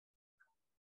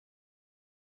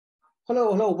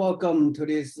Hello. Welcome to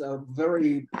this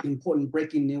very important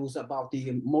breaking news about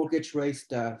the mortgage rates,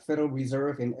 the Federal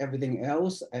Reserve, and everything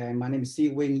else. And my name is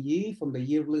Seewing Yee from the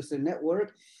Yee Real Estate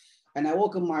Network. And I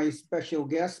welcome my special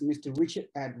guest, Mr. Richard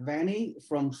Advani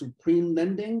from Supreme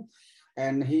Lending.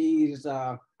 And he's,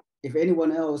 if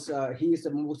anyone else, he is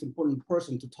the most important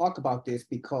person to talk about this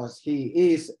because he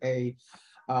is a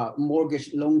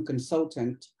mortgage loan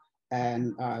consultant.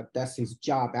 And that's his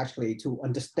job, actually, to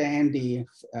understand the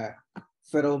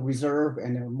Federal Reserve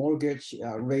and the mortgage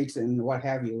rates and what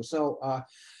have you. So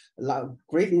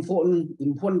great,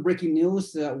 important breaking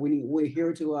news. We're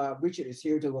here to, Richard is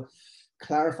here to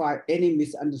clarify any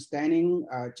misunderstanding,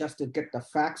 just to get the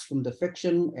facts from the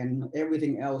fiction and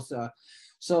everything else.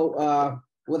 So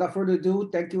without further ado,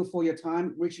 thank you for your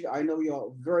time. Richard, I know you're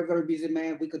a very, very busy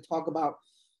man. We could talk about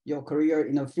your career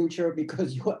in the future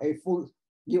because you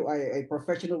are a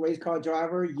professional race car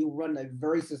driver. You run a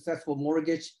very successful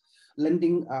mortgage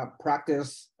lending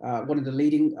practice, one of the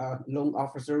leading loan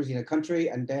officers in the country.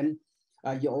 And then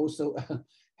you also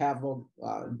have a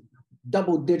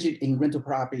double digit in rental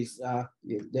properties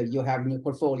that you have in your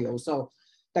portfolio. So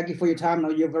thank you for your time. Now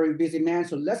you're a very busy man.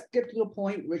 So let's get to the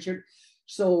point, Richard.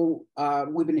 So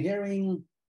we've been hearing,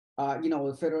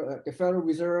 the Federal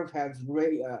Reserve has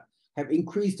have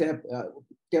increased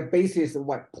their basis of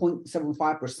what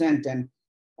 0.75%,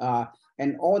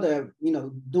 and all the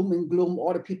doom and gloom,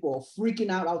 all the people are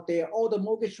freaking out there. All the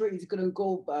mortgage rate is going to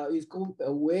go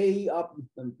way up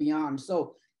and beyond.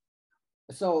 So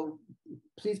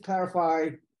please clarify.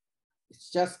 It's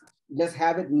just let's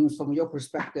have it from your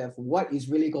perspective. What is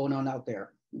really going on out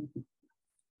there?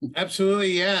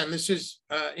 Absolutely, yeah. And this is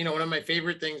one of my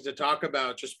favorite things to talk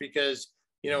about, just because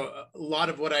a lot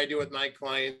of what I do with my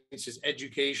clients is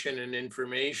education and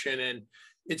information. And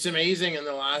it's amazing in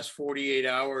the last 48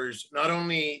 hours, not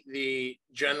only the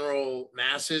general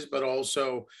masses, but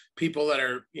also people that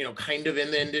are, kind of in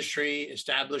the industry,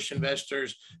 established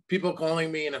investors, people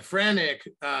calling me in a frantic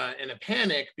and a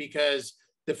panic because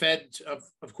the Fed,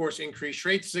 of course, increased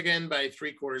rates again by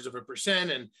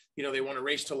 0.75%. And, they want to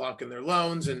race to lock in their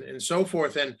loans and so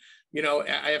forth. And,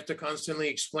 I have to constantly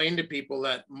explain to people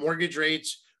that mortgage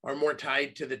rates are more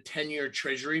tied to the 10-year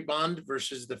Treasury bond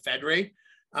versus the Fed rate.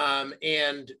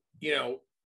 It's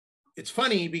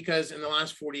funny because in the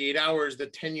last 48 hours, the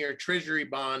 10-year Treasury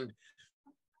bond,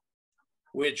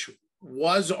 which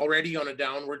was already on a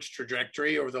downwards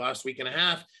trajectory over the last week and a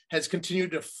half, has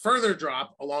continued to further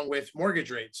drop along with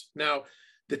mortgage rates. Now,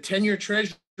 the 10-year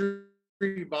Treasury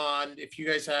bond, if you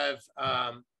guys have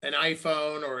an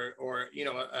iPhone or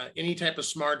any type of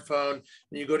smartphone,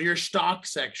 and you go to your stock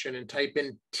section and type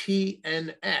in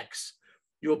TNX,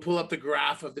 you'll pull up the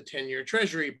graph of the 10-year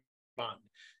Treasury bond.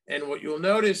 And what you'll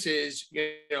notice is,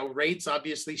 rates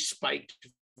obviously spiked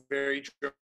very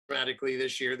dramatically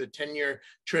this year. The 10-year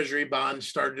Treasury bond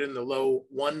started in the low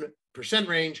 1%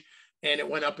 range, and it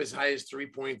went up as high as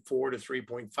 3.4 to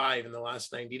 3.5 in the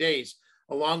last 90 days.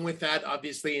 Along with that,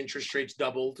 obviously, interest rates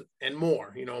doubled and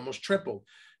more, almost tripled.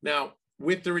 Now,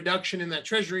 with the reduction in that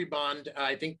Treasury bond,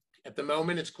 I think at the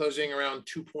moment it's closing around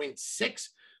 2.6.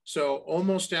 So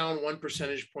almost down 1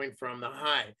 percentage point from the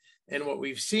high. And what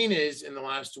we've seen is in the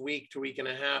last week to week and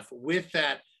a half, with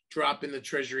that drop in the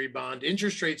Treasury bond,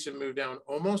 interest rates have moved down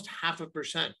almost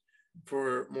 0.5%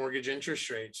 for mortgage interest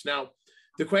rates. Now,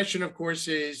 the question, of course,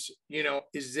 is,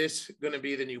 is this going to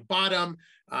be the new bottom?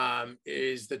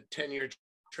 Is the 10-year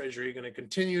Treasury going to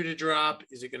continue to drop?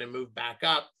 Is it going to move back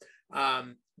up?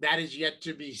 That is yet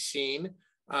to be seen.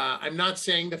 I'm not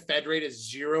saying the Fed rate has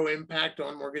zero impact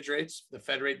on mortgage rates. The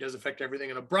Fed rate does affect everything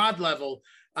on a broad level,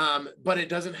 but it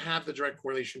doesn't have the direct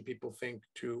correlation people think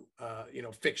to,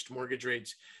 fixed mortgage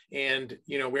rates. And,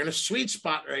 we're in a sweet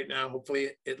spot right now. Hopefully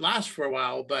it lasts for a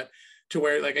while, but to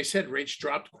where, like I said, rates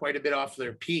dropped quite a bit off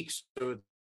their peaks. So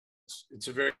it's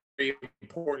a very, very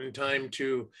important time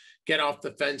to get off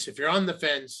the fence. If you're on the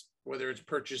fence, whether it's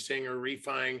purchasing or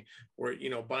refining or,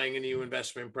 buying a new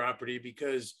investment property,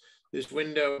 because this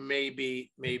window may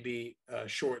be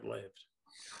short-lived.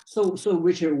 So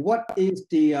Richard, what is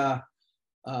the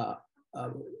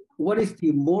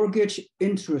mortgage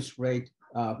interest rate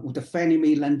with the Fannie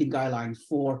Mae lending guidelines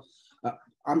for?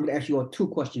 I'm going to ask you two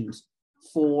questions: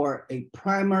 for a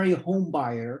primary home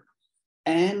buyer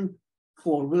and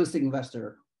for a real estate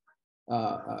investor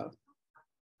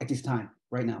at this time,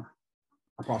 right now,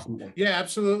 approximately. Yeah,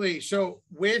 absolutely. So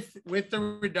with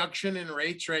the reduction in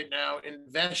rates right now,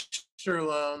 investor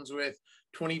loans with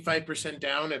 25%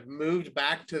 down have moved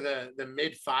back to the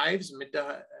mid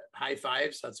to high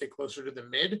fives. I'd say closer to the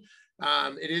mid.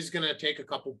 It is going to take a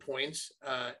couple points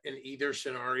in either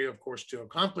scenario, of course, to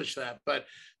accomplish that. But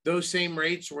those same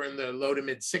rates were in the low to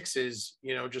mid sixes,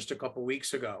 just a couple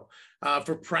weeks ago.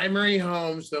 For primary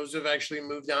homes, those have actually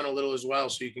moved down a little as well.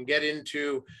 So you can get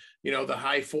into, the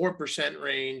high 4%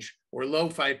 range or low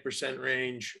 5%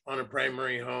 range on a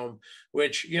primary home,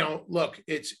 which, look,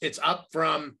 it's up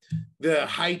from the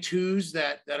high twos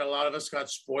that a lot of us got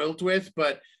spoiled with.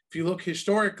 But if you look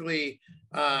historically,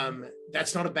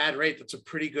 that's not a bad rate. That's a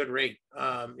pretty good rate.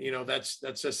 That's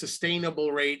a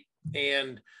sustainable rate,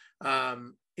 and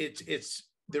it's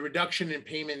the reduction in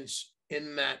payments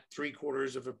in that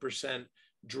 0.75%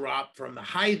 drop from the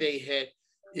high they hit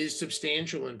is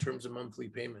substantial in terms of monthly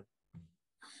payment.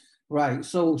 Right.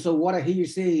 So what I hear you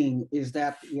saying is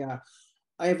that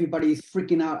everybody's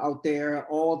freaking out there.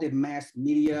 All the mass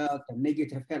media, the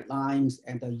negative headlines,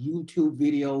 and the YouTube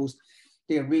videos.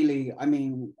 They're really,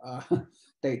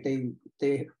 they've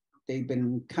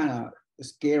been kind of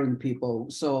scaring people.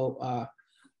 So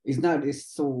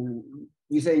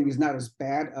you're saying it's not as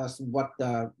bad as what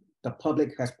the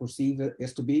public has perceived it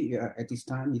as to be at this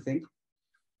time, you think?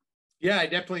 Yeah, I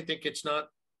definitely think it's not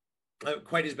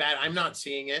quite as bad. I'm not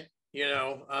seeing it.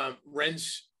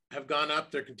 Rents have gone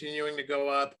up. They're continuing to go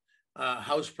up.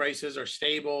 House prices are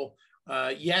stable.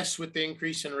 Yes, with the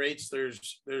increase in rates,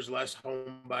 there's less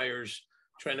home buyers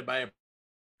trying to buy a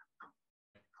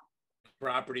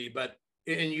property, but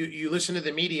you listen to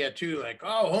the media too, like,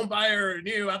 oh, home buyer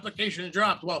new application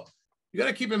dropped. Well, you got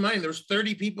to keep in mind there's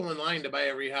 30 people in line to buy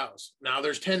every house. Now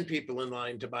there's 10 people in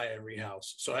line to buy every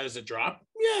house. So has it dropped?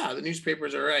 Yeah, the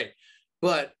newspapers are right,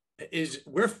 but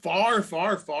we're far,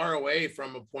 far, far away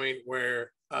from a point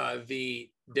where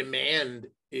the demand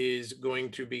is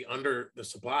going to be under the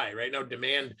supply. Right now,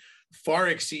 demand far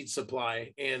exceeds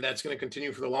supply, and that's going to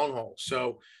continue for the long haul.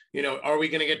 So, are we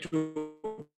going to get to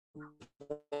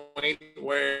a point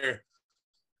where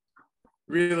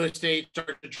real estate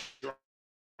starts to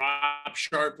drop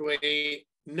sharply?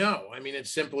 No,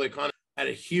 it's simple economy at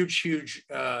a huge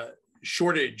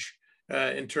shortage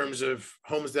in terms of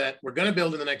homes that we're going to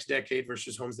build in the next decade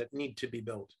versus homes that need to be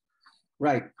built.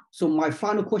 Right. So my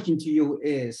final question to you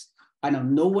is, I know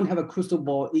no one have a crystal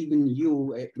ball, even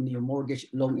you in the mortgage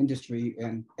loan industry,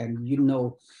 and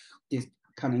this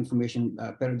kind of information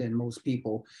better than most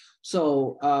people.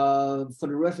 So for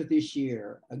the rest of this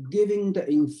year, given the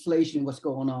inflation, what's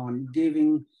going on,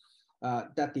 given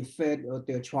that the Fed,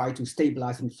 they're trying to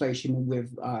stabilize inflation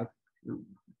with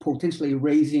potentially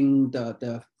raising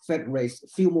the Fed rates a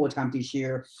few more times this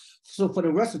year. So for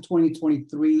the rest of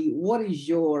 2023, what is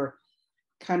your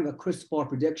kind of a crystal ball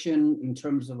prediction in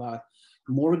terms of a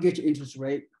mortgage interest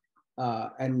rate,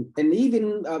 and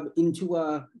even into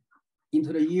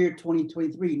the year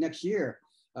 2023, next year?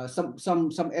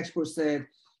 Some experts said,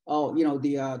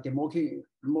 the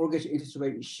mortgage interest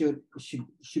rate should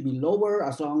be lower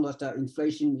as long as the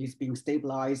inflation is being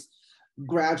stabilized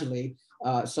gradually.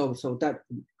 So that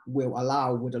will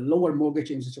allow, with a lower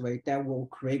mortgage interest rate, that will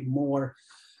create more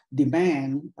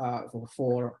demand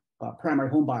for primary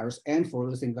home buyers and for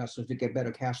real estate investors to get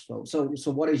better cash flow. So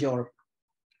what is your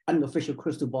unofficial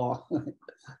crystal ball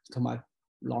to my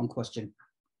long question?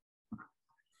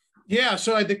 Yeah,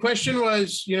 so the question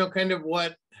was, kind of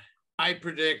what I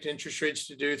predict interest rates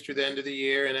to do through the end of the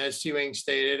year. And as Seewing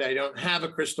stated, I don't have a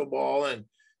crystal ball. And,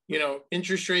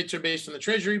 interest rates are based on the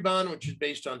Treasury bond, which is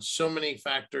based on so many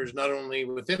factors, not only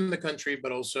within the country,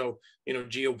 but also,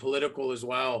 geopolitical as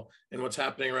well, and what's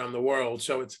happening around the world.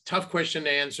 So it's a tough question to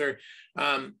answer.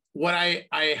 What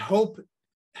I hope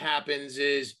happens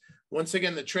is, once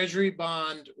again, the Treasury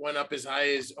bond went up as high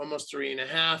as almost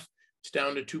 3.5. It's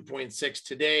down to 2.6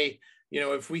 today.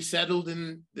 If we settled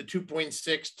in the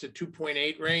 2.6 to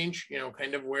 2.8 range,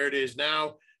 kind of where it is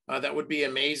now, that would be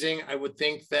amazing. I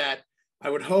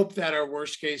would hope that our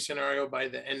worst case scenario by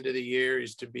the end of the year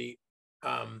is to be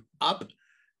up,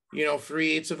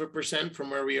 0.3% from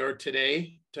where we are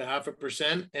today to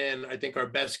 0.5%. And I think our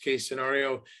best case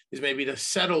scenario is maybe to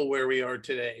settle where we are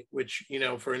today, which,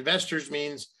 for investors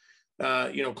means,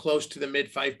 close to the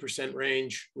mid 5%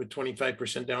 range with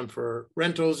 25% down for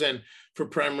rentals, and for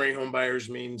primary home buyers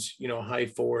means, high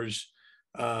 4s,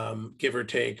 give or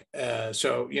take.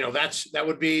 So, that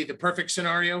would be the perfect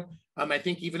scenario. I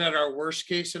think even at our worst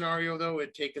case scenario, though,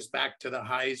 it'd take us back to the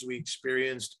highs we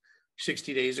experienced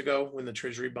 60 days ago when the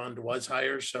Treasury bond was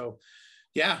higher. So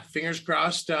yeah, fingers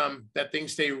crossed that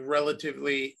things stay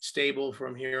relatively stable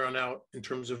from here on out in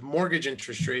terms of mortgage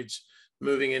interest rates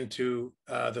moving into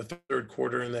the third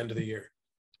quarter and the end of the year.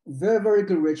 Very, very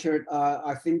good, Richard.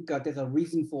 I think there's a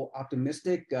reason for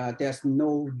optimistic. There's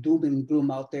no doom and gloom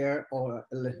out there, or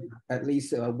at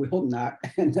least we hope not.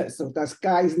 And so the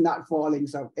sky is not falling.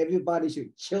 So everybody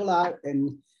should chill out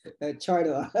and try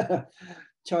to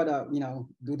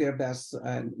do their best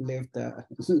and live a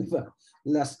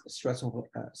less stressful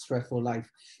life.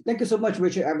 Thank you so much,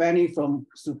 Richard Advani from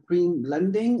Supreme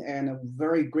Lending, and a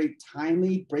very great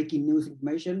timely breaking news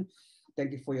information.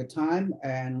 Thank you for your time.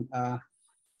 And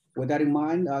with that in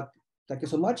mind, thank you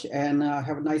so much, and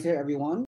have a nice day, everyone.